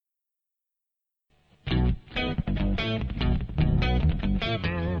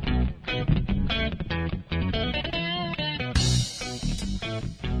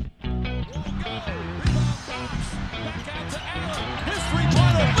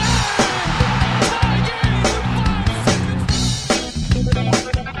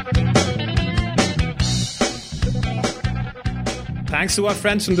Thanks to our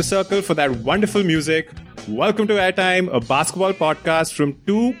friends from the circle for that wonderful music. Welcome to Airtime, a basketball podcast from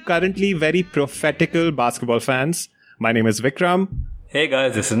two currently very prophetical basketball fans. My name is Vikram. Hey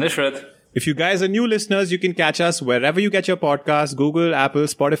guys, this is Nishrat. If you guys are new listeners, you can catch us wherever you get your podcasts, Google, Apple,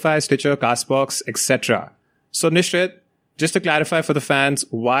 Spotify, Stitcher, Castbox, etc. So Nishrat, just to clarify for the fans,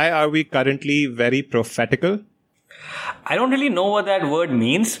 why are we currently very prophetical? I don't really know what that word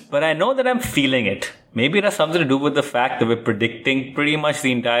means, but I know that I'm feeling it. Maybe it has something to do with the fact that we're predicting pretty much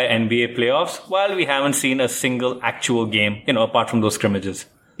the entire NBA playoffs while we haven't seen a single actual game, apart from those scrimmages.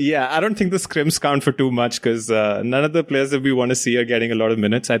 Yeah, I don't think the scrims count for too much because none of the players that we want to see are getting a lot of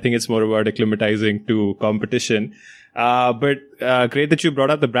minutes. I think it's more about acclimatizing to competition. But great that you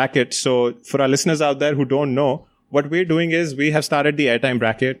brought up the bracket. So for our listeners out there who don't know, what we're doing is we have started the Airtime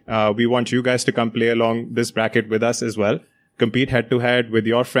bracket. We want you guys to come play along this bracket with us as well. Compete head to head with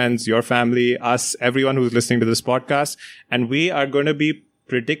your friends, your family, us, everyone who's listening to this podcast. And we are going to be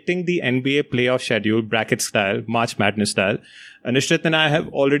predicting the NBA playoff schedule, bracket style, March Madness style. Nishrat and I have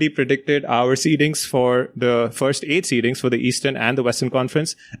already predicted our seedings for the first 8 seedings for the Eastern and the Western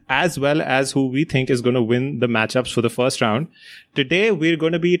Conference, as well as who we think is going to win the matchups for the first round. Today, we're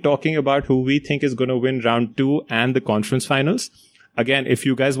going to be talking about who we think is going to win round 2 and the conference finals. Again, if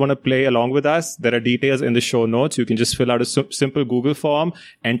you guys want to play along with us, there are details in the show notes. You can just fill out a simple Google form,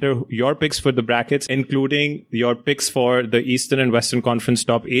 enter your picks for the brackets, including your picks for the Eastern and Western Conference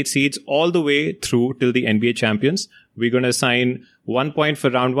top 8 seeds, all the way through till the NBA champions. We're going to assign 1 point for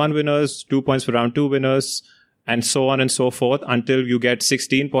round 1 winners, 2 points for round 2 winners, and so on and so forth until you get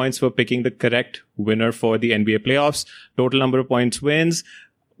 16 points for picking the correct winner for the NBA playoffs. Total number of points wins.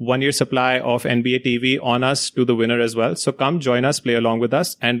 1 year supply of NBA TV on us to the winner as well. So come join us, play along with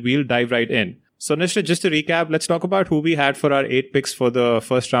us, and we'll dive right in. So Nishra, just to recap, let's talk about who we had for our 8 picks for the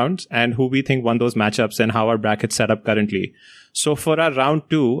first round and who we think won those matchups and how our bracket's set up currently. So for our round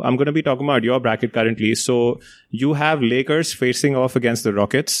 2, I'm going to be talking about your bracket currently. So you have Lakers facing off against the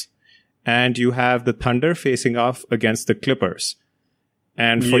Rockets and you have the Thunder facing off against the Clippers.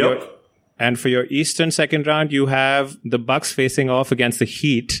 And for your Eastern second round, you have the Bucks facing off against the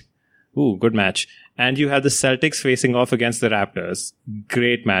Heat. Ooh, good match. And you have the Celtics facing off against the Raptors.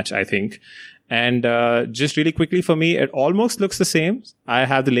 Great match, I think. And just really quickly for me, it almost looks the same. I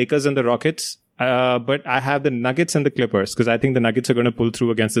have the Lakers and the Rockets, but I have the Nuggets and the Clippers because I think the Nuggets are going to pull through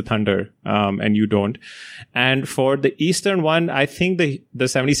against the Thunder, and you don't. And for the Eastern one, I think the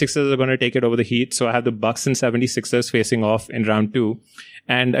 76ers are going to take it over the Heat. So I have the Bucks and 76ers facing off in round 2.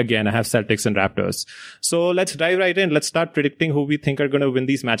 And again, I have Celtics and Raptors. So let's dive right in. Let's start predicting who we think are going to win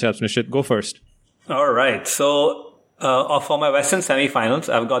these matchups. Nishit, go first. All right. So for my Western semifinals,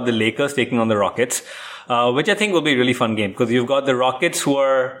 I've got the Lakers taking on the Rockets, which I think will be a really fun game because you've got the Rockets who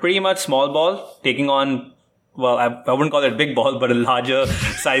are pretty much small ball taking on, well, I wouldn't call it big ball, but a larger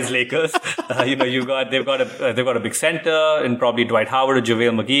size Lakers. They've got a big center and probably Dwight Howard or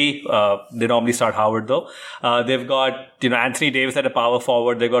JaVale McGee. They normally start Howard though. They've got, Anthony Davis at a power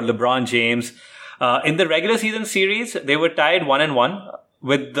forward. They've got LeBron James. In the regular season series, they were tied 1-1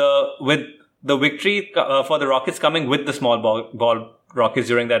 with the victory for the Rockets coming with the small ball Rockets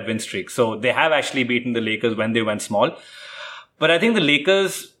during that win streak. So they have actually beaten the Lakers when they went small. But I think the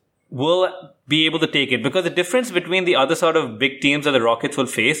Lakers will be able to take it because the difference between the other sort of big teams that the Rockets will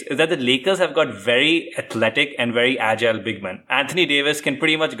face is that the Lakers have got very athletic and very agile big men. Anthony Davis can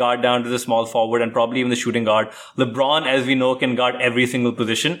pretty much guard down to the small forward and probably even the shooting guard. LeBron, as we know, can guard every single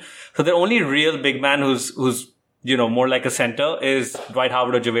position. So the only real big man who's more like a center is Dwight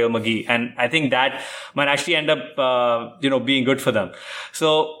Howard or JaVale McGee. And I think that might actually end up, being good for them.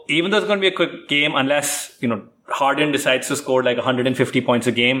 So even though it's going to be a quick game, unless, Harden decides to score like 150 points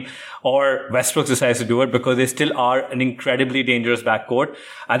a game or Westbrook decides to do it because they still are an incredibly dangerous backcourt,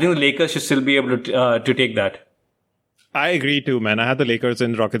 I think the Lakers should still be able to take that. I agree too, man. I had the Lakers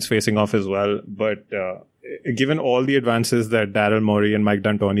and Rockets facing off as well. But given all the advances that Daryl Morey and Mike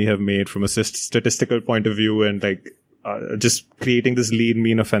D'Antoni have made from a statistical point of view and just creating this lean,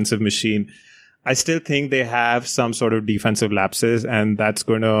 mean offensive machine, I still think they have some sort of defensive lapses, and that's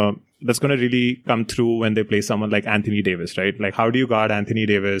going to really come through when they play someone like Anthony Davis, right? Like, how do you guard Anthony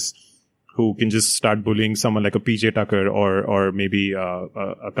Davis, who can just start bullying someone like a PJ Tucker or maybe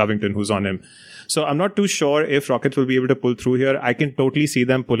a Covington who's on him? So I'm not too sure if Rockets will be able to pull through here. I can totally see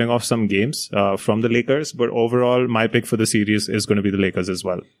them pulling off some games from the Lakers, but overall, my pick for the series is going to be the Lakers as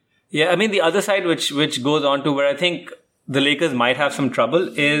well. Yeah, I mean, the other side, which goes on to where I think the Lakers might have some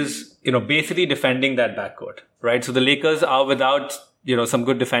trouble is, basically defending that backcourt, right? So the Lakers are without, some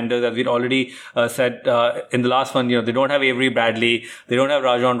good defenders, as we'd already said in the last one. They don't have Avery Bradley. They don't have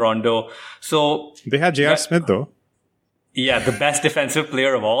Rajon Rondo. So they have J.R. Smith, though. Yeah, the best defensive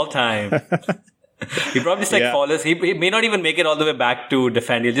player of all time. He probably just follows. He may not even make it all the way back to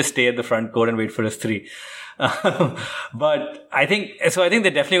defend. He'll just stay at the front court and wait for his three. But I think they're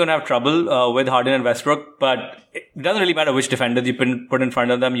definitely going to have trouble with Harden and Westbrook. But it doesn't really matter which defenders you put in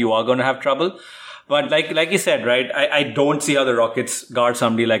front of them. You are going to have trouble. But like you said, right? I don't see how the Rockets guard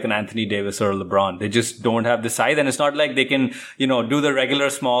somebody like an Anthony Davis or LeBron. They just don't have the size, and it's not like they can, do the regular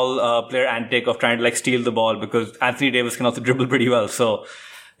small player antic of trying to like steal the ball, because Anthony Davis can also dribble pretty well. So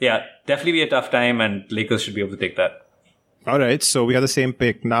yeah, definitely be a tough time, and Lakers should be able to take that. All right, so we have the same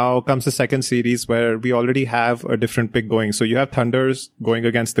pick. Now comes the second series where we already have a different pick going. So you have Thunders going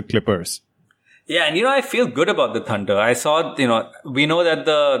against the Clippers. Yeah, and I feel good about the Thunder. I saw, we know that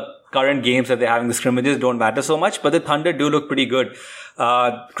the current games that they're having, the scrimmages don't matter so much, but the Thunder do look pretty good.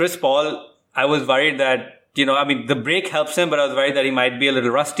 Chris Paul, I was worried that, the break helps him, but I was worried that he might be a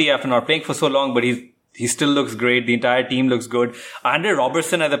little rusty after not playing for so long, but he still looks great. The entire team looks good. Andre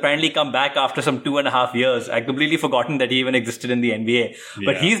Robertson has apparently come back after some 2.5 years. I completely forgotten that he even existed in the NBA,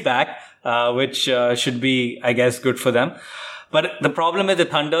 but he's back, which should be, I guess, good for them. But the problem is the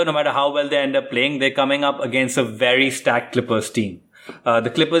Thunder, no matter how well they end up playing, they're coming up against a very stacked Clippers team.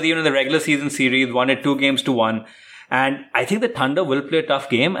 The Clippers, even in the regular season series, won it 2-1. And I think the Thunder will play a tough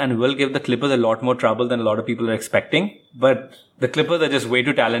game and will give the Clippers a lot more trouble than a lot of people are expecting. But the Clippers are just way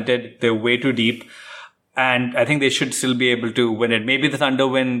too talented. They're way too deep. And I think they should still be able to win it. Maybe the Thunder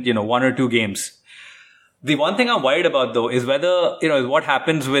win, 1 or 2 games. The one thing I'm worried about, though, is whether, is what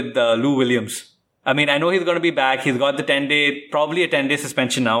happens with Lou Williams. I mean, I know he's going to be back. He's got probably a 10-day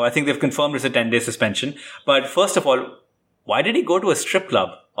suspension now. I think they've confirmed it's a 10-day suspension. But first of all, why did he go to a strip club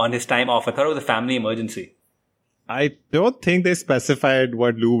on his time off? I thought it was a family emergency. I don't think they specified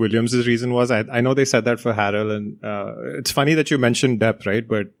what Lou Williams' reason was. I know they said that for Harrell, and it's funny that you mentioned depth, right?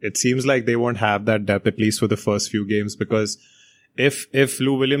 But it seems like they won't have that depth, at least for the first few games, because if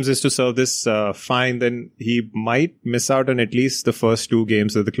Lou Williams is to serve this fine, then he might miss out on at least the first 2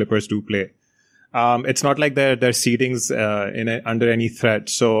 games that the Clippers do play. It's not like their seeding's under any threat.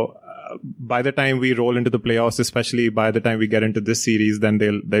 So by the time we roll into the playoffs, especially by the time we get into this series, then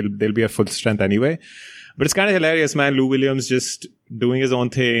they'll be at full strength anyway. But it's kind of hilarious, man. Lou Williams just doing his own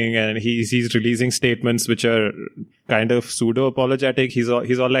thing, and he's releasing statements which are kind of pseudo apologetic. He's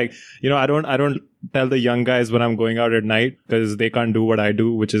all like, I don't tell the young guys when I'm going out at night, because they can't do what I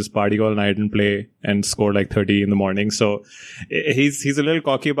do, which is party all night and play and score like 30 in the morning. So he's a little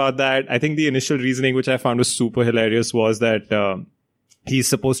cocky about that. I think the initial reasoning, which I found was super hilarious, was that he's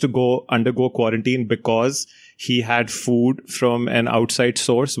supposed to undergo quarantine because he had food from an outside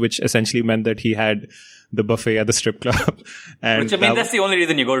source, which essentially meant that he had the buffet at the strip club. And which, that's the only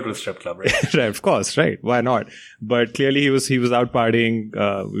reason you go to a strip club, right? Right, of course, right. Why not? But clearly he was out partying.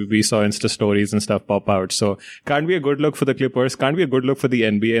 We saw Insta stories and stuff pop out. So can't be a good look for the Clippers. Can't be a good look for the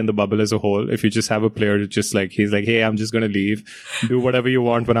NBA and the bubble as a whole. If you just have a player just like, he's like, hey, I'm just going to leave. Do whatever you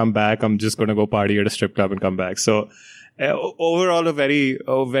want when I'm back. I'm just going to go party at a strip club and come back. So overall, a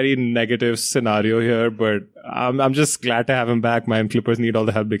very negative scenario here, but I'm just glad to have him back, man. Clippers need all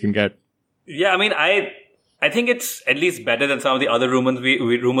the help they can get. Yeah, I think it's at least better than some of the other rumors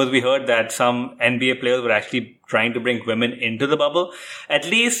we heard that some NBA players were actually trying to bring women into the bubble. At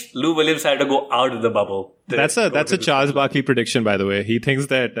least Lou Williams had to go out of the bubble. That's a Charles Barkley prediction, by the way. He thinks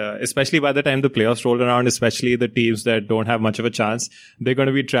that, especially by the time the playoffs roll around, especially the teams that don't have much of a chance, they're going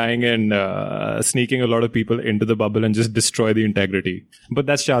to be trying and sneaking a lot of people into the bubble and just destroy the integrity. But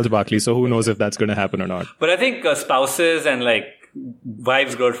that's Charles Barkley, so who knows if that's going to happen or not. But I think spouses and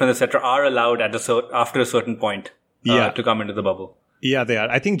wives, girlfriends, etc., are allowed after a certain point to come into the bubble. Yeah, they are.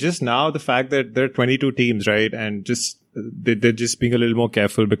 I think just now the fact that there are 22 teams, right, and they're just being a little more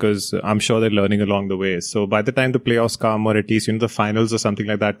careful, because I'm sure they're learning along the way. So by the time the playoffs come, or at least the finals or something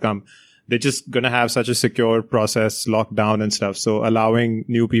like that come, they're just gonna have such a secure process, locked down and stuff. So allowing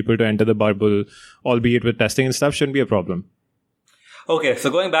new people to enter the bubble, albeit with testing and stuff, shouldn't be a problem. Okay, so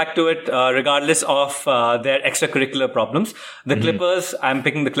going back to it, regardless of their extracurricular problems, the Clippers, I'm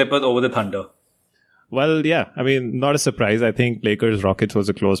picking the Clippers over the Thunder. Well, yeah, not a surprise. I think Lakers-Rockets was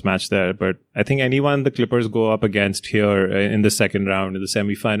a close match there, but I think anyone the Clippers go up against here in the second round, in the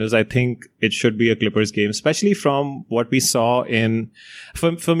semifinals, I think it should be a Clippers game, especially from what we saw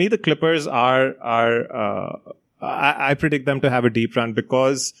for me, the Clippers I predict them to have a deep run,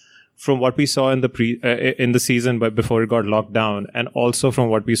 because from what we saw in the season, but before it got locked down, and also from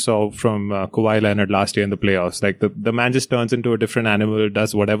what we saw from Kawhi Leonard last year in the playoffs, like the man just turns into a different animal,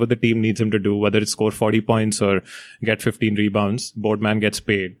 does whatever the team needs him to do, whether it's score 40 points or get 15 rebounds. Boardman gets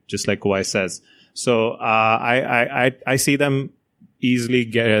paid, just like Kawhi says. So I see them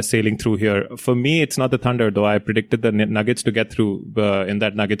easily sailing through here. For me, it's not the Thunder, though. I predicted the Nuggets to get through in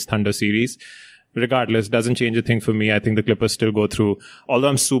that Nuggets Thunder series. Regardless, doesn't change a thing for me. I think the Clippers still go through. Although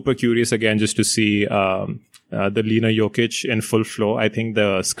I'm super curious again just to see the Lina Jokic in full flow. I think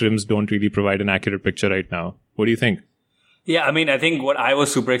the scrims don't really provide an accurate picture right now. What do you think? Yeah, I mean, I think what I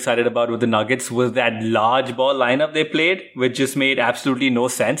was super excited about with the Nuggets was that large ball lineup they played, which just made absolutely no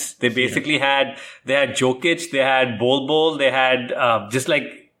sense. They basically had Jokic, they had Bol, they had just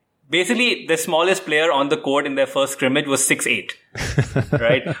like basically the smallest player on the court in their first scrimmage was 6'8",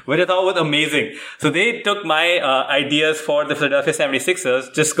 right? Which I thought was amazing. So they took my ideas for the Philadelphia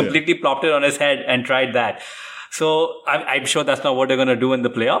 76ers, just completely plopped it on his head and tried that. So I'm sure that's not what they're going to do in the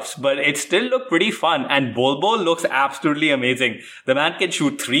playoffs, but it still looked pretty fun. And Bol looks absolutely amazing. The man can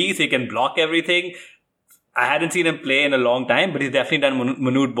shoot threes. He can block everything. I hadn't seen him play in a long time, but he's definitely done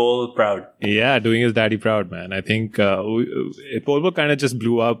Manute Bol proud. Yeah, doing his daddy proud, man. I think Bol kind of just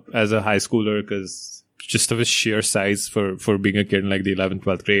blew up as a high schooler because just of his sheer size for being a kid in like the 11th,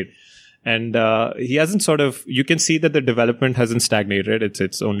 12th grade. And he hasn't you can see that the development hasn't stagnated.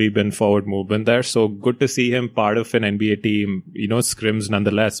 It's only been forward movement there. So good to see him part of an NBA team, scrims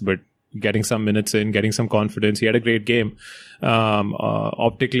nonetheless, but getting some minutes in, getting some confidence. He had a great game,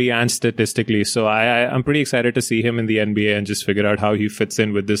 optically and statistically. So I'm pretty excited to see him in the NBA and just figure out how he fits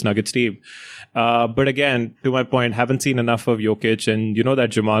in with this Nuggets team. But again, to my point, haven't seen enough of Jokic, and that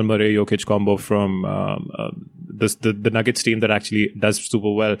Jamal Murray-Jokic combo from the Nuggets team that actually does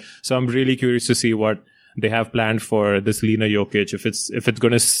super well. So I'm really curious to see what they have planned for this Lina Jokic. If it's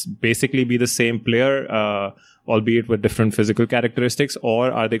going to basically be the same player, albeit with different physical characteristics,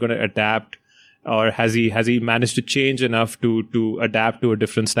 or are they going to adapt? Or has he managed to change enough to adapt to a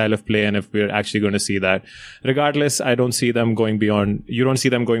different style of play? And if we're actually going to see that, regardless, I don't see them going beyond. You don't see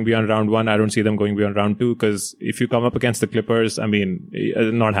them going beyond round 1. I don't see them going beyond round 2, because if you come up against the Clippers, I mean,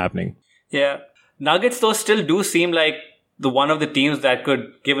 not happening. Yeah, Nuggets though still do seem like the one of the teams that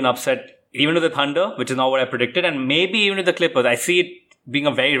could give an upset, even to the Thunder, which is not what I predicted, and maybe even to the Clippers. I see it being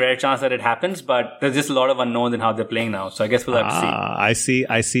a very rare chance that it happens, but there's just a lot of unknowns in how they're playing now. So I guess we'll have to see.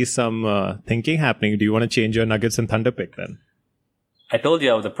 I see some thinking happening. Do you want to change your Nuggets and Thunder pick then? I told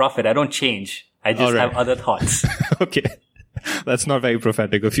you I was a prophet. I don't change. I just have other thoughts. Okay. That's not very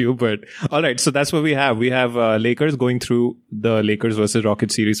prophetic of you, but all right. So that's what we have. We have Lakers going through the Lakers versus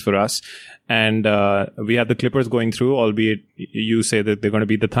Rockets series for us. And we have the Clippers going through, albeit you say that they're going to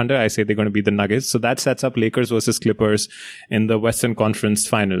be the Thunder. I say they're going to be the Nuggets. So that sets up Lakers versus Clippers in the Western Conference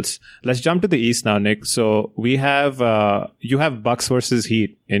Finals. Let's jump to the East now, Nick. So we have you have Bucks versus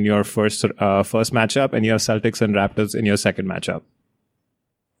Heat in your first matchup, and you have Celtics and Raptors in your second matchup.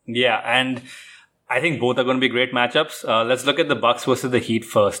 Yeah, and I think both are going to be great matchups. Let's look at the Bucks versus the Heat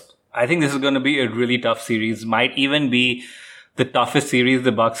first. I think this is going to be a really tough series. Might even be the toughest series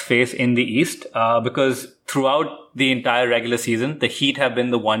the Bucks face in the East, because throughout the entire regular season, the Heat have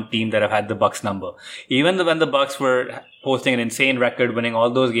been the one team that have had the Bucks number. Even when the Bucks were posting an insane record, winning all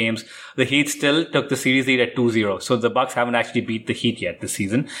those games, the Heat still took the series lead at 2-0. So the Bucks haven't actually beat the Heat yet this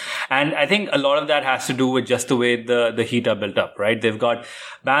season. And I think a lot of that has to do with just the way the Heat are built up, right? They've got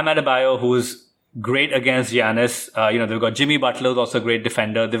Bam Adebayo, who's great against Giannis. They've got Jimmy Butler, who's also a great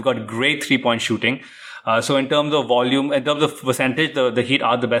defender. They've got great 3-point shooting. So in terms of volume, in terms of percentage, the Heat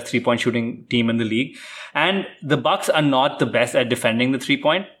are the best 3-point shooting team in the league. And the Bucks are not the best at defending the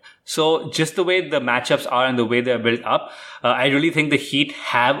 3-point. So just the way the matchups are and the way they're built up, I really think the Heat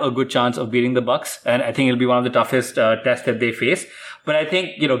have a good chance of beating the Bucks. And I think it'll be one of the toughest tests that they face. But I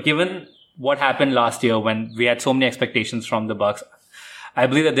think, given what happened last year when we had so many expectations from the Bucks, I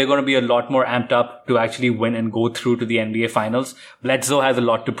believe that they're going to be a lot more amped up to actually win and go through to the NBA Finals. Bledsoe has a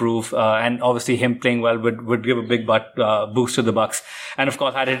lot to prove, and obviously him playing well would give a big boost to the Bucks. And of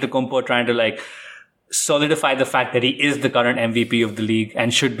course, Antetokounmpo trying to solidify the fact that he is the current MVP of the league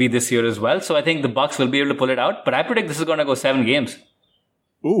and should be this year as well. So I think the Bucks will be able to pull it out. But I predict this is going to go 7 games.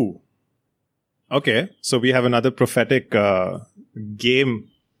 Ooh. Okay, so we have another prophetic game,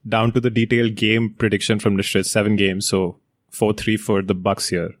 down to the detailed game prediction from Nishrit. 7 games. So 4-3 for the Bucks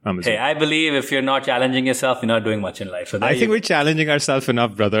here. Hey, I believe if you're not challenging yourself, you're not doing much in life. So I think we're challenging ourselves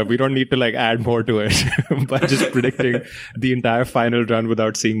enough, brother. We don't need to add more to it by just predicting the entire final run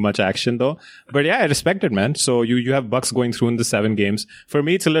without seeing much action though. But yeah, I respect it, man. So you have Bucks going through in the 7 games. For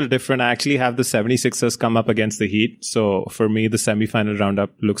me, it's a little different. I actually have the 76ers come up against the Heat. So for me, the semifinal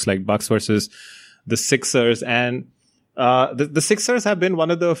roundup looks like Bucks versus the Sixers. And the Sixers have been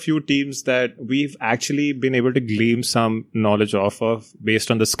one of the few teams that we've actually been able to glean some knowledge off of based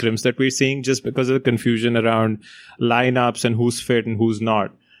on the scrims that we're seeing, just because of the confusion around lineups and who's fit and who's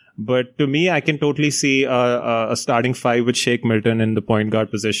not. But to me, I can totally see a starting five with Shake Milton in the point guard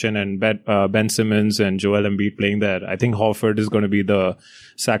position and Ben Simmons and Joel Embiid playing there. I think Horford is going to be the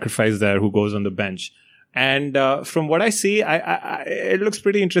sacrifice there who goes on the bench. And from what I see, it looks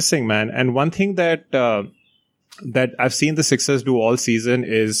pretty interesting, man. And one thing that I've seen the Sixers do all season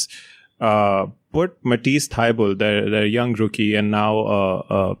is put Matisse Thybulle, their young rookie and now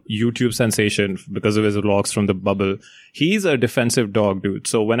a YouTube sensation because of his vlogs from the bubble. He's a defensive dog, dude.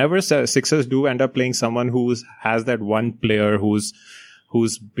 So whenever Sixers do end up playing someone has that one player who's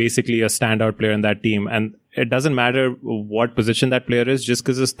basically a standout player in that team, and it doesn't matter what position that player is, just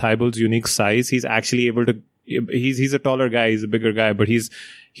because of Thybulle's unique size, he's actually able to. He's a taller guy, he's a bigger guy, but he's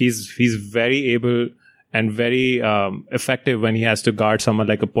very able and very effective when he has to guard someone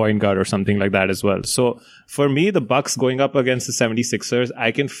like a point guard or something like that as well. So for me, the Bucks going up against the 76ers,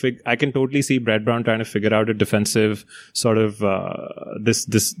 I can totally see Brett Brown trying to figure out a defensive sort of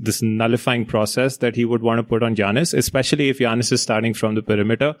this nullifying process that he would want to put on Giannis, especially if Giannis is starting from the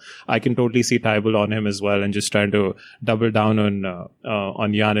perimeter. I can totally see Thybulle on him as well and just trying to double down on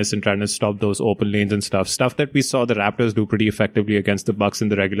Giannis and trying to stop those open lanes and stuff that we saw the Raptors do pretty effectively against the Bucks in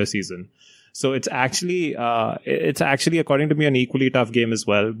the regular season. So it's actually according to me an equally tough game as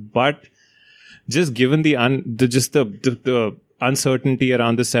well. But just given the uncertainty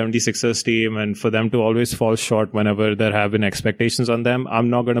around the 76ers team and for them to always fall short whenever there have been expectations on them, I'm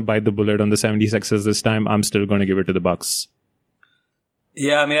not going to bite the bullet on the 76ers this time. I'm still going to give it to the Bucks.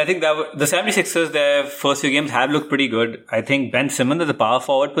 Yeah, I mean, I think that the 76ers, their first few games have looked pretty good. I think Ben Simmons at the power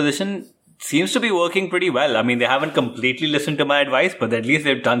forward position seems to be working pretty well. I mean, they haven't completely listened to my advice, but at least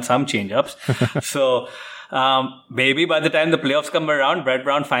they've done some change-ups. So, maybe by the time the playoffs come around, Brett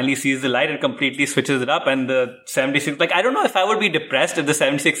Brown finally sees the light and completely switches it up. And the 76ers, I don't know if I would be depressed if the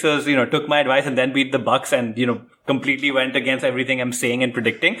 76ers, took my advice and then beat the Bucks and, completely went against everything I'm saying and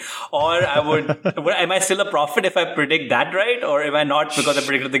predicting. Or am I still a prophet if I predict that right? Or am I not because I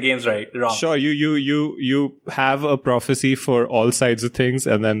predicted the games wrong? Sure. You have a prophecy for all sides of things,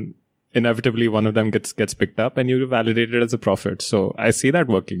 and then inevitably one of them gets picked up and you validate it as a prophet. So I see that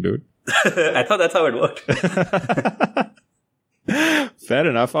working, dude. I thought that's how it worked. Fair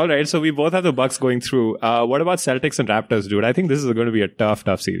enough. All right. So we both have the Bucks going through. What about Celtics and Raptors, dude? I think this is going to be a tough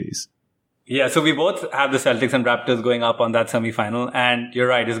series. Yeah, so we both have the Celtics and Raptors going up on that semifinal. And you're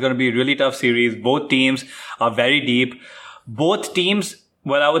right, it's going to be a really tough series. Both teams are very deep. Both teams,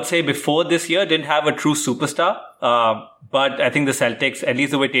 well, I would say before this year, didn't have a true superstar. But I think the Celtics, at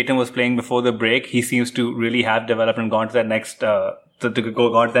least the way Tatum was playing before the break, he seems to really have developed and gone to that next, to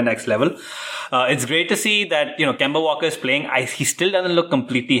go to the next level. It's great to see that, Kemba Walker is playing. He still doesn't look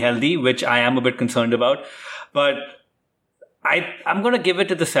completely healthy, which I am a bit concerned about. But I'm going to give it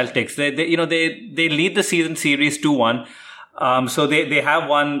to the Celtics. They lead the season series 2-1. So they have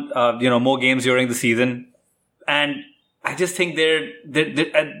won, more games during the season. And I just think they're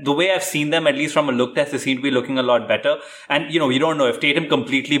the way I've seen them, at least from a look test, they seem to be looking a lot better. And, you don't know if Tatum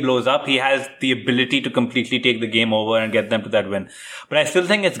completely blows up, he has the ability to completely take the game over and get them to that win. But I still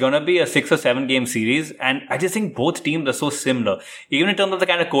think it's going to be a 6 or 7 game series. And I just think both teams are so similar, even in terms of the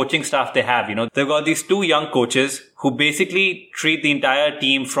kind of coaching staff they have. They've got these two young coaches who basically treat the entire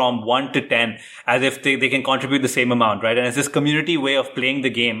team from 1 to 10 as if they can contribute the same amount, right? And it's this community way of playing the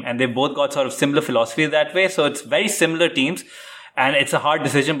game. And they've both got sort of similar philosophies that way. So it's very similar teams. And it's a hard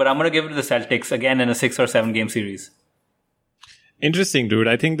decision, but I'm going to give it to the Celtics again in a 6 or 7 game series. Interesting, dude.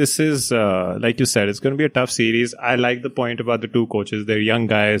 I think this is, like you said, it's going to be a tough series. I like the point about the two coaches. They're young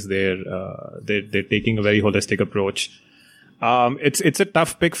guys. They're taking a very holistic approach. It's a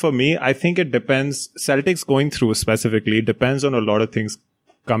tough pick for me. I think it depends. Celtics going through specifically depends on a lot of things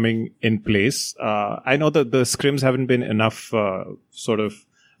coming in place. I know that the scrims haven't been enough,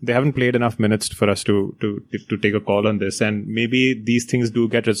 they haven't played enough minutes for us to take a call on this. And maybe these things do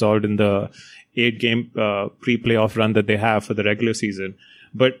get resolved in the 8-game, pre-playoff run that they have for the regular season.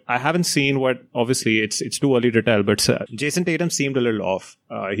 But I haven't seen obviously it's too early to tell, but Jason Tatum seemed a little off.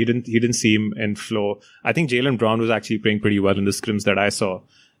 He didn't seem in flow. I think Jaylen Brown was actually playing pretty well in the scrims that I saw.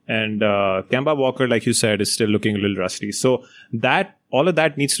 And, Kemba Walker, like you said, is still looking a little rusty. So all of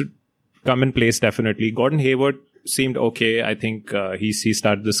that needs to come in place definitely. Gordon Hayward seemed okay. I think, he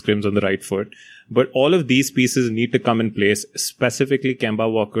started the scrims on the right foot. But all of these pieces need to come in place, specifically Kemba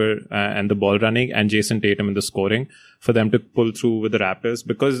Walker and the ball running and Jason Tatum in the scoring for them to pull through with the Raptors.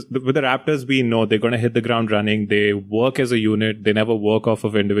 Because with the Raptors, we know they're going to hit the ground running. They work as a unit. They never work off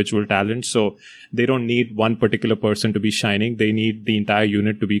of individual talent. So they don't need one particular person to be shining. They need the entire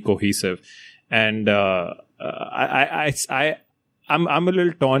unit to be cohesive. And I'm a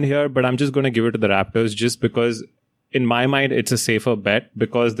little torn here, but I'm just going to give it to the Raptors just because in my mind, it's a safer bet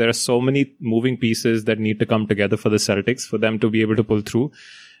because there are so many moving pieces that need to come together for the Celtics for them to be able to pull through.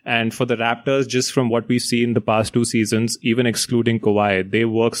 And for the Raptors, just from what we've seen the past 2 seasons, even excluding Kawhi, they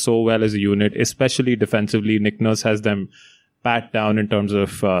work so well as a unit, especially defensively. Nick Nurse has them pat down in terms of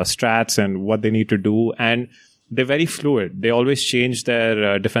strats and what they need to do. And they're very fluid. They always change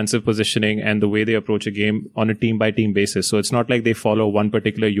their defensive positioning and the way they approach a game on a team-by-team basis. So it's not like they follow one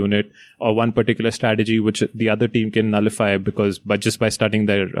particular unit or one particular strategy which the other team can nullify but just by studying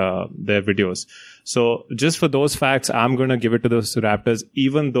their videos. So just for those facts, I'm going to give it to the Raptors,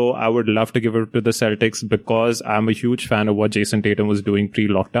 even though I would love to give it to the Celtics because I'm a huge fan of what Jason Tatum was doing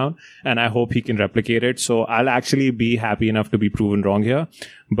pre-lockdown, and I hope he can replicate it. So I'll actually be happy enough to be proven wrong here.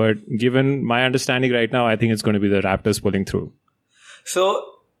 But given my understanding right now, I think it's going to be the Raptors pulling through. So,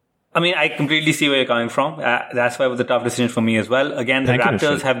 I mean, I completely see where you're coming from. That's why it was a tough decision for me as well. Again, the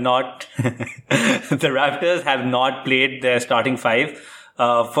Raptors have not, the Raptors have not played their starting 5.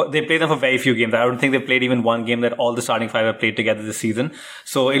 They played them for very few games. I don't think they played even one game that all the starting 5 have played together this season.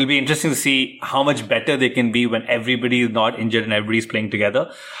 So it'll be interesting to see how much better they can be when everybody is not injured and everybody's playing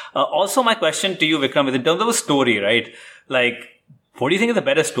together. Also, my question to you, Vikram, is in terms of a story, right? Like, what do you think is the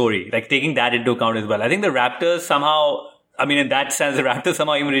better story? Like, taking that into account as well. I think the Raptors somehow, I mean, in that sense, the Raptors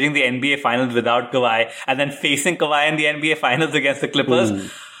somehow even reaching the NBA Finals without Kawhi and then facing Kawhi in the NBA Finals against the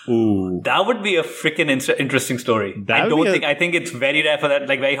Clippers. Ooh. That would be a freaking interesting story. I think it's very rare for that,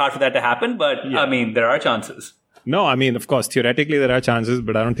 like very hard for that to happen, but yeah. I mean, there are chances. No, I mean, of course, theoretically there are chances,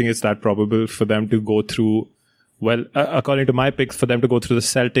 but I don't think it's that probable for them to go through, well, according to my picks, for them to go through the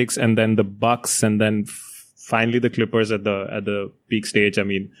Celtics and then the Bucks and then finally the Clippers at the peak stage. I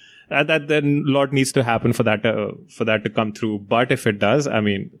mean, that then a lot needs to happen for that to come through. But if it does, I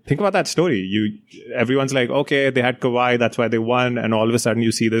mean, think about that story. Everyone's like, okay, they had Kawhi, that's why they won, and all of a sudden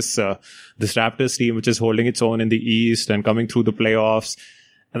you see this Raptors team which is holding its own in the East and coming through the playoffs,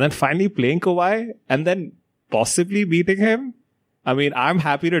 and then finally playing Kawhi and then possibly beating him. I mean, I'm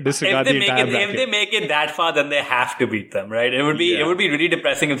happy to disregard the entire bracket. If they make it that far, then they have to beat them, right? It would be really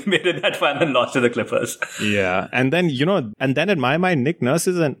depressing if they made it that far and then lost to the Clippers. Yeah, and then in my mind, Nick Nurse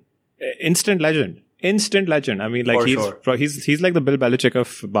is an instant legend. I mean, like he's like the Bill Belichick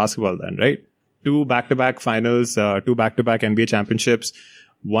of basketball then, right? 2 back-to-back finals, 2 back-to-back NBA championships,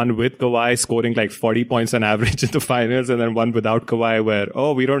 one with Kawhi scoring like 40 points on average in the finals, and then one without Kawhi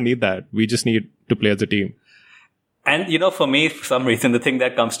where, we don't need that. We just need to play as a team. And, for me, for some reason, the thing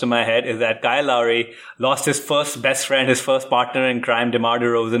that comes to my head is that Kyle Lowry lost his first best friend, his first partner in crime, DeMar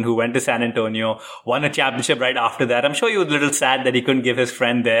DeRozan, who went to San Antonio, won a championship right after that. I'm sure he was a little sad that he couldn't give his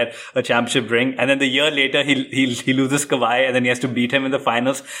friend there a championship ring. And then the year later, he loses Kawhi and then he has to beat him in the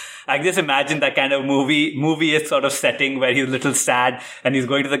finals. I can just imagine that kind of movie-ish sort of setting where he's a little sad and he's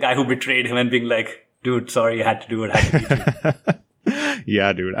going to the guy who betrayed him and being like, dude, sorry, you had to do it. I had to beat you.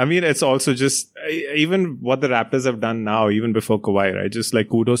 Yeah, dude. I mean, it's also just even what the Raptors have done now, even before Kawhi, right? Just like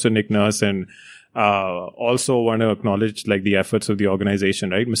kudos to Nick Nurse, and also want to acknowledge like the efforts of the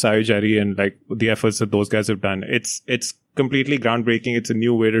organization, right? Masai Ujiri and like the efforts that those guys have done. It's completely groundbreaking. It's a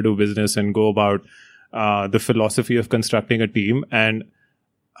new way to do business and go about the philosophy of constructing a team. And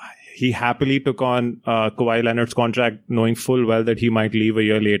he happily took on Kawhi Leonard's contract, knowing full well that he might leave a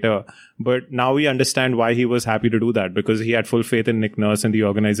year later. But now we understand why he was happy to do that, because he had full faith in Nick Nurse and the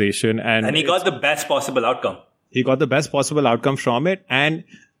organization. And he got the best possible outcome. He got the best possible outcome from it. And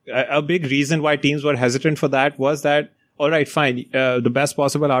a big reason why teams were hesitant for that was that, all right, fine, the best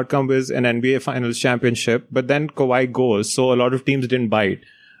possible outcome is an NBA Finals championship, but then Kawhi goes. So a lot of teams didn't bite.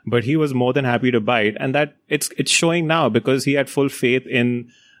 But he was more than happy to bite. And that it's showing now because he had full faith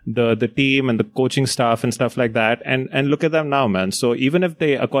in the team and the coaching staff and stuff like that. And look at them now, man. So even if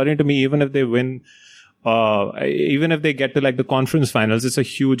they, according to me, even if they win, even if they get to like the conference finals, it's a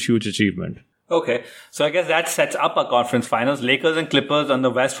huge, huge achievement. Okay. So I guess that sets up our conference finals. Lakers and Clippers on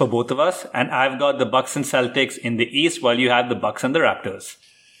the West for both of us. And I've got the Bucks and Celtics in the East, while you have the Bucks and the Raptors.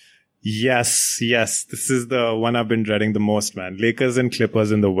 Yes. This is the one I've been dreading the most, man. Lakers and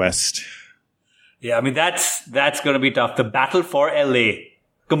Clippers in the West. Yeah. I mean, that's going to be tough. The battle for LA.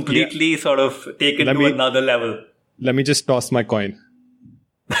 Completely sort of taken to another level. Let me just toss my coin.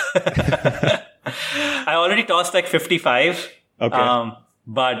 I already tossed like 55. Okay.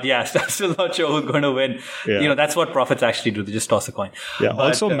 But yeah, I'm still not sure who's going to win. Yeah. That's what prophets actually do. They just toss a coin. Yeah. But,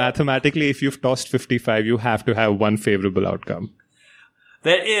 also, mathematically, if you've tossed 55, you have to have one favorable outcome.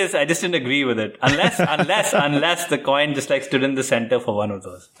 There is. I just didn't agree with it. Unless the coin just like stood in the center for one of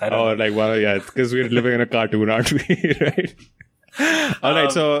those. I don't know. Like, well, yeah, because we're living in a cartoon, aren't we? Right? All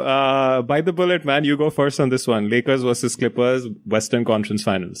right, so bite the bullet, man. You go first on this one. Lakers versus Clippers, Western Conference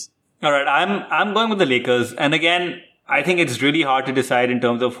Finals. All right, I'm going with the Lakers, and again, I think it's really hard to decide in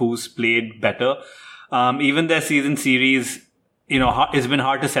terms of who's played better. Even their season series, it's been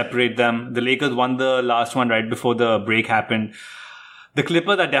hard to separate them. The Lakers won the last one right before the break happened. The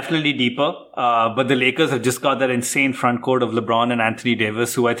Clippers are definitely deeper, but the Lakers have just got that insane front court of LeBron and Anthony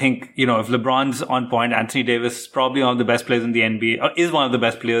Davis, who I think, if LeBron's on point, Anthony Davis is probably one of the best players in the NBA, or is one of the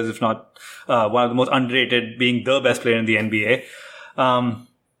best players, if not one of the most underrated, being the best player in the NBA.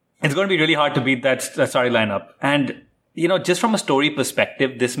 It's going to be really hard to beat that starting lineup. And, just from a story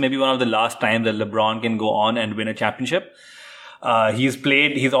perspective, this may be one of the last times that LeBron can go on and win a championship. He's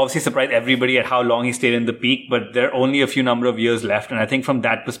obviously surprised everybody at how long he stayed in the peak, but there are only a few number of years left. And I think from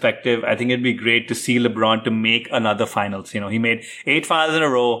that perspective, I think it'd be great to see LeBron to make another finals. He made 8 finals in a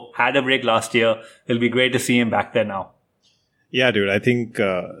row, had a break last year. It'll be great to see him back there now. Yeah, dude, I think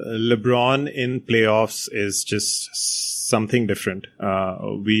LeBron in playoffs is just something different.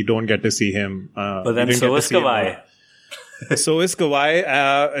 We don't get to see him. But then so is Kawhi. So is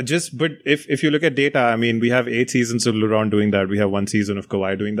Kawhi. But if you look at data, I mean, we have 8 seasons of LeBron doing that. We have 1 season of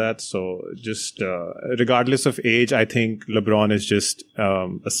Kawhi doing that. So just regardless of age, I think LeBron is just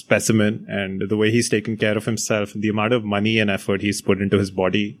a specimen, and the way he's taken care of himself, the amount of money and effort he's put into his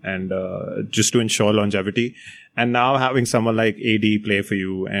body, and just to ensure longevity. And now having someone like AD play for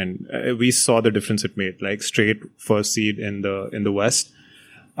you, and we saw the difference it made, like straight first seed in the West.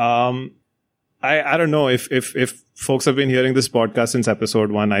 I don't know if folks have been hearing this podcast since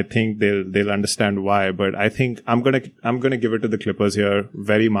episode 1, I think they'll understand why, but I think I'm going to give it to the Clippers here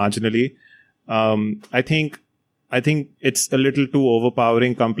very marginally. I think it's a little too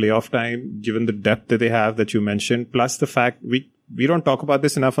overpowering come playoff time, given the depth that they have that you mentioned, plus the fact we don't talk about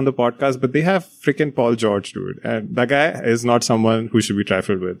this enough on the podcast, but they have freaking Paul George, dude. And that guy is not someone who should be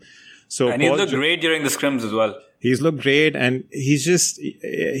trifled with. And he looked great during the scrims as well. He's looked great, and he's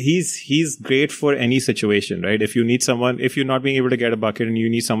great for any situation, right? If you're not being able to get a bucket and you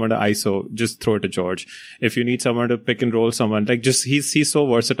need someone to ISO, just throw it to George. If you need someone to pick and roll someone, he's so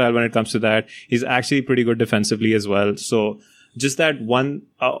versatile when it comes to that. He's actually pretty good defensively as well. So just that one,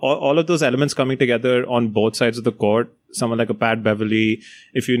 all of those elements coming together on both sides of the court, someone like a Pat Beverly,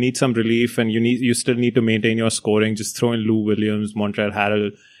 if you need some relief and you still need to maintain your scoring, just throw in Lou Williams, Montrezl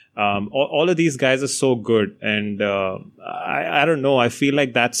Harrell. All of these guys are so good, and I don't know. I feel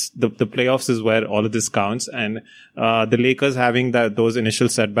like that's the playoffs is where all of this counts, and the Lakers having those initial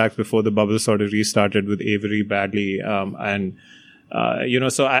setbacks before the bubble sort of restarted with Avery Bradley,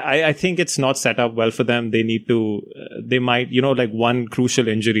 so I think it's not set up well for them. They might, like one crucial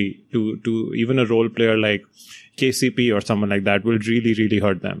injury to even a role player like KCP or someone like that will really, really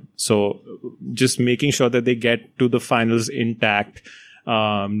hurt them. So just making sure that they get to the finals intact.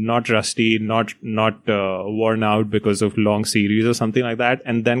 Not rusty, not worn out because of long series or something like that,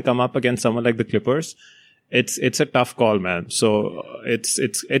 and then come up against someone like the Clippers. It's a tough call, man. So it's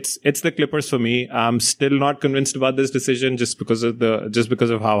the Clippers for me. I'm still not convinced about this decision just because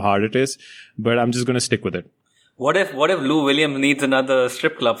of how hard it is, but I'm just gonna stick with it. What if Lou Williams needs another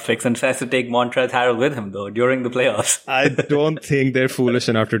strip club fix and decides to take Montrezl Harrell with him though during the playoffs? I don't think they're foolish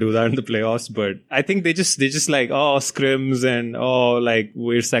enough to do that in the playoffs, but I think they just like, scrims and like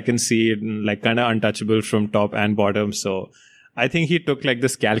we're second seed and like kind of untouchable from top and bottom. So I think he took like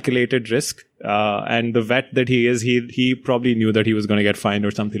this calculated risk, and the vet that he is, he probably knew that he was going to get fined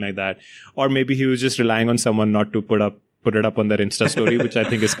or something like that, or maybe he was just relying on someone not to put it up on their Insta story, which I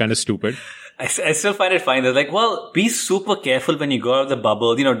think is kind of stupid. I still find it fine. They're like, well, be super careful when you go out of the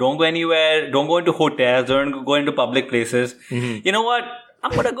bubble. Don't go anywhere. Don't go into hotels. Don't go into public places. Mm-hmm. You know what?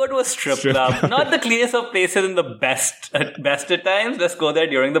 I'm going to go to a strip club. Not the cleanest of places in the best at times. Let's go there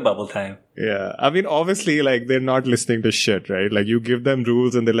during the bubble time. Yeah. I mean, obviously, like, they're not listening to shit, right? Like, you give them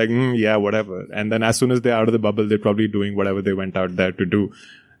rules and they're like, yeah, whatever. And then as soon as they're out of the bubble, they're probably doing whatever they went out there to do.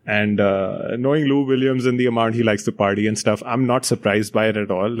 And knowing Lou Williams and the amount he likes to party and stuff, I'm not surprised by it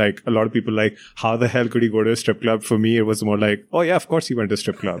at all. Like, a lot of people like, how the hell could he go to a strip club? For me, it was more like, oh yeah, of course he went to a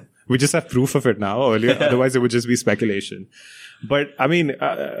strip club. We just have proof of it now. Earlier, otherwise it would just be speculation. But I mean,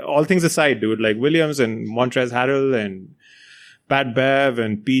 all things aside, dude, like Williams and Montrezl Harrell and Pat Bev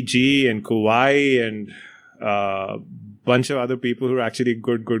and PG and Kawhi and bunch of other people who are actually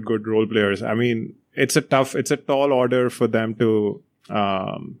good role players. I mean, it's a tall order for them to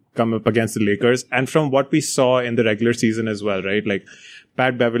come up against the Lakers. And from what we saw in the regular season as well, right? Like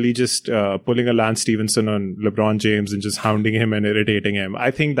Pat Beverly just pulling a Lance Stevenson on LeBron James and just hounding him and irritating him.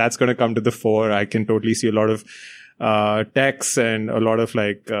 I think that's going to come to the fore. I can totally see a lot of texts and a lot of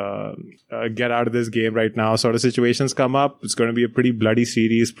get out of this game right now sort of situations come up. It's going to be a pretty bloody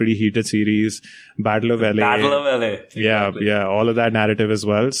series, pretty heated series. Battle of LA. Battle of LA. Yeah, all of that narrative as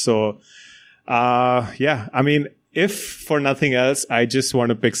well. So, I mean, if for nothing else, I just want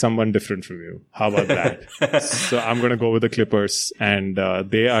to pick someone different from you. How about that? So I'm going to go with the Clippers, and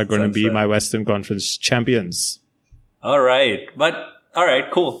they are going to be my Western Conference champions. All right.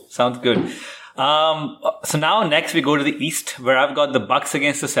 Cool. Sounds good. So now next we go to the East, where I've got the Bucks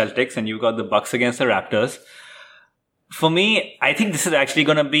against the Celtics and you've got the Bucks against the Raptors. For me, I think this is actually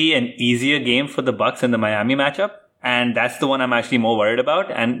going to be an easier game for the Bucks in the Miami matchup. And that's the one I'm actually more worried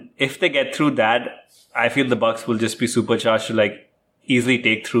about. And if they get through that, I feel the Bucks will just be supercharged to easily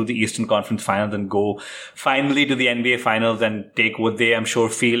take through the Eastern Conference Finals and go finally to the NBA Finals and take what they, I'm sure,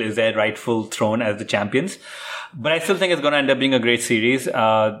 feel is their rightful throne as the champions. But I still think it's going to end up being a great series.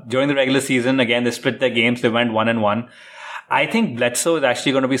 During the regular season, again, they split their games. They went 1-1. I think Bledsoe is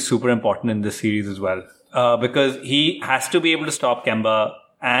actually going to be super important in this series as well. Because he has to be able to stop Kemba,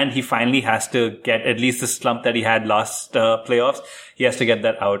 and he finally has to get at least the slump that he had last playoffs. He has to get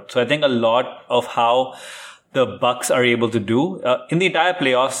that out. So I think a lot of how the Bucks are able to do in the entire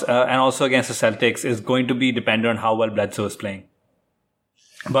playoffs and also against the Celtics is going to be dependent on how well Bledsoe is playing.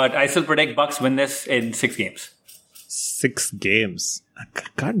 But I still predict Bucks win this in 6 games. 6 games? I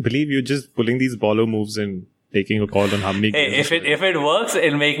can't believe you're just pulling these baller moves and taking a call on how many games. If it works,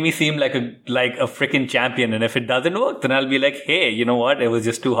 it'll make me seem like a freaking champion. And if it doesn't work, then I'll be like, hey, you know what? It was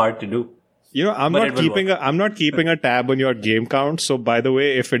just too hard to do. I'm not keeping a tab on your game count. So by the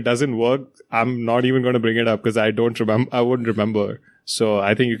way, if it doesn't work, I'm not even going to bring it up because I wouldn't remember. So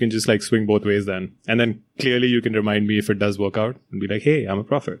I think you can just swing both ways then. And then clearly you can remind me if it does work out and be like, hey, I'm a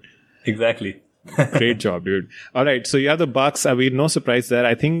prophet. Exactly. Great job, dude. All right. So you have the Bucks. I mean, no surprise there.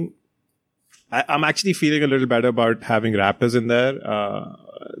 I think I'm actually feeling a little better about having Raptors in there.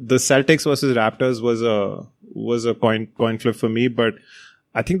 The Celtics versus Raptors was a coin flip for me, but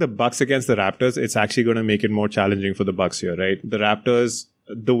I think the Bucks against the Raptors, it's actually going to make it more challenging for the Bucks here, right? The Raptors,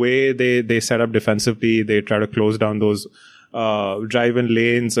 the way they set up defensively, they try to close down those drive-in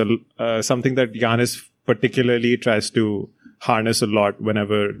lanes, something that Giannis particularly tries to harness a lot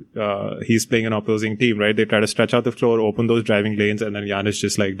whenever he's playing an opposing team, right? They try to stretch out the floor, open those driving lanes, and then Giannis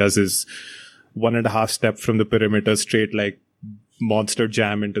just does his 1.5 step from the perimeter straight monster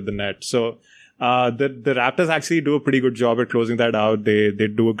jam into the net. So the Raptors actually do a pretty good job at closing that out. They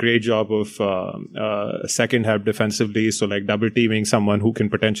do a great job of second help defensively, so double teaming someone who can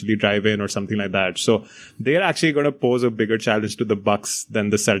potentially drive in or something like that. So they're actually going to pose a bigger challenge to the Bucks than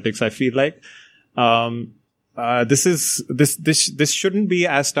the Celtics, I feel like. This shouldn't be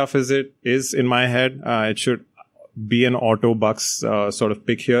as tough as it is in my head. It should be an auto Bucks sort of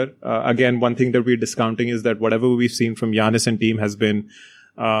pick here. Again, one thing that we're discounting is that whatever we've seen from Giannis and team has been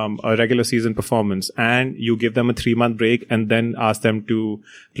a regular season performance, and you give them a 3-month break and then ask them to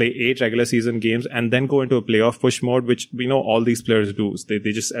play 8 regular season games and then go into a playoff push mode, which we know all these players do. They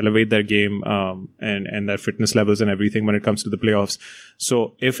just elevate their game and their fitness levels and everything when it comes to the playoffs.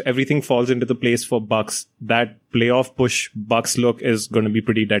 So if everything falls into the place for Bucks, that playoff push Bucks look is going to be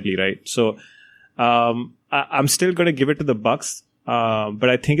pretty deadly, right? So I'm still going to give it to the Bucks, but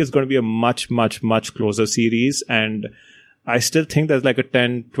I think it's going to be a much, much, much closer series, and I still think there's a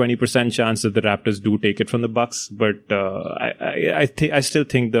 10-20% chance that the Raptors do take it from the Bucks, but I still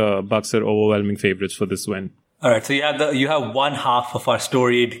think the Bucks are overwhelming favorites for this win. All right, so you have one half of our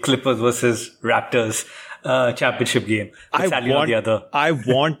storied Clippers versus Raptors championship game. Sadly, not the other. I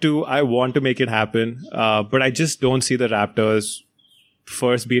want to make it happen, but I just don't see the Raptors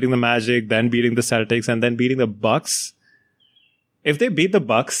first beating the Magic, then beating the Celtics, and then beating the Bucks. If they beat the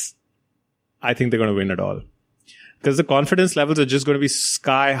Bucks, I think they're going to win it all. Because the confidence levels are just going to be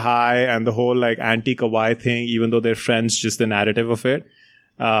sky high, and the whole anti-Kawhi thing, even though they're friends, just the narrative of it.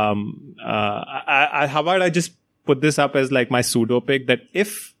 How about I just put this up as my pseudo pick that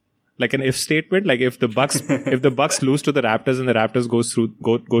if, an if statement, if the Bucks lose to the Raptors and the Raptors go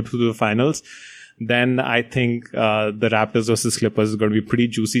through the finals, then I think the Raptors versus Clippers is going to be a pretty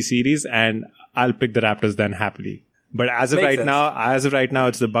juicy series, and I'll pick the Raptors then happily. But as of right now,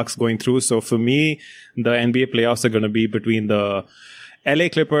 it's the Bucks going through. So for me, the NBA playoffs are going to be between the LA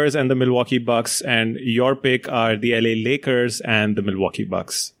Clippers and the Milwaukee Bucks, and your pick are the LA Lakers and the Milwaukee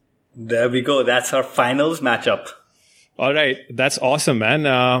Bucks. There we go. That's our finals matchup. All right. That's awesome, man.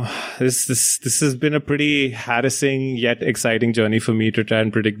 This has been a pretty harassing yet exciting journey for me to try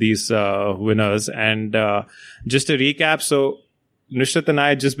and predict these winners. And just to recap, so Nishrat and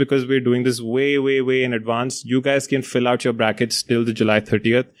I, just because we're doing this way, way, way in advance, you guys can fill out your brackets till the July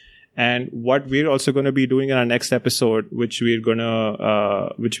 30th. And what we're also going to be doing in our next episode, which we're gonna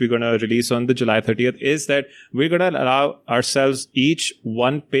release on the July 30th, is that we're gonna allow ourselves each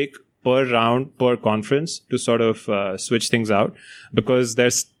one pick per round per conference to sort of switch things out, because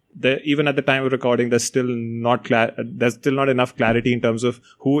even at the time of recording, there's still not enough clarity in terms of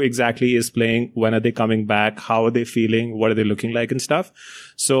who exactly is playing, when are they coming back, how are they feeling, what are they looking like and stuff.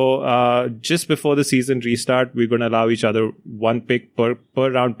 So just before the season restart, we're going to allow each other one pick per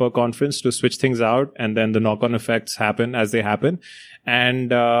round per conference to switch things out, and then the knock-on effects happen as they happen.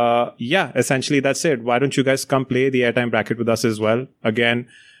 And essentially that's it. Why don't you guys come play the Airtime Bracket with us as well? Again,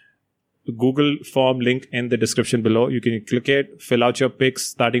 Google form link in the description below. You can click it, fill out your picks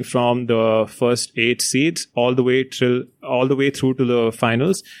starting from the first 8 seeds all the way through to the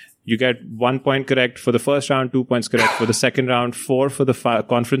finals. You get 1 point correct for the first round, 2 points correct for the second round, 4 for the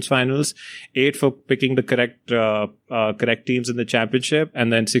conference finals, 8 for picking the correct teams in the championship,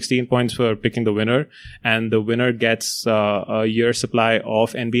 and then 16 points for picking the winner. And the winner gets a year supply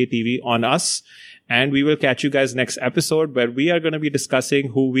of NBA TV on us. And we will catch you guys next episode, where we are going to be discussing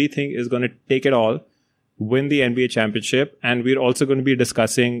who we think is going to take it all, win the NBA championship. And we're also going to be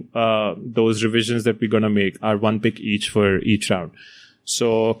discussing those revisions that we're going to make, our one pick each for each round.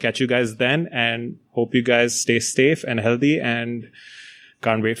 So catch you guys then, and hope you guys stay safe and healthy, and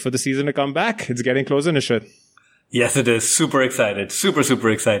can't wait for the season to come back. It's getting closer, Nishrat. Yes, it is. Super excited. Super, super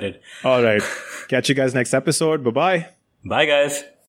excited. All right. Catch you guys next episode. Bye-bye. Bye, guys.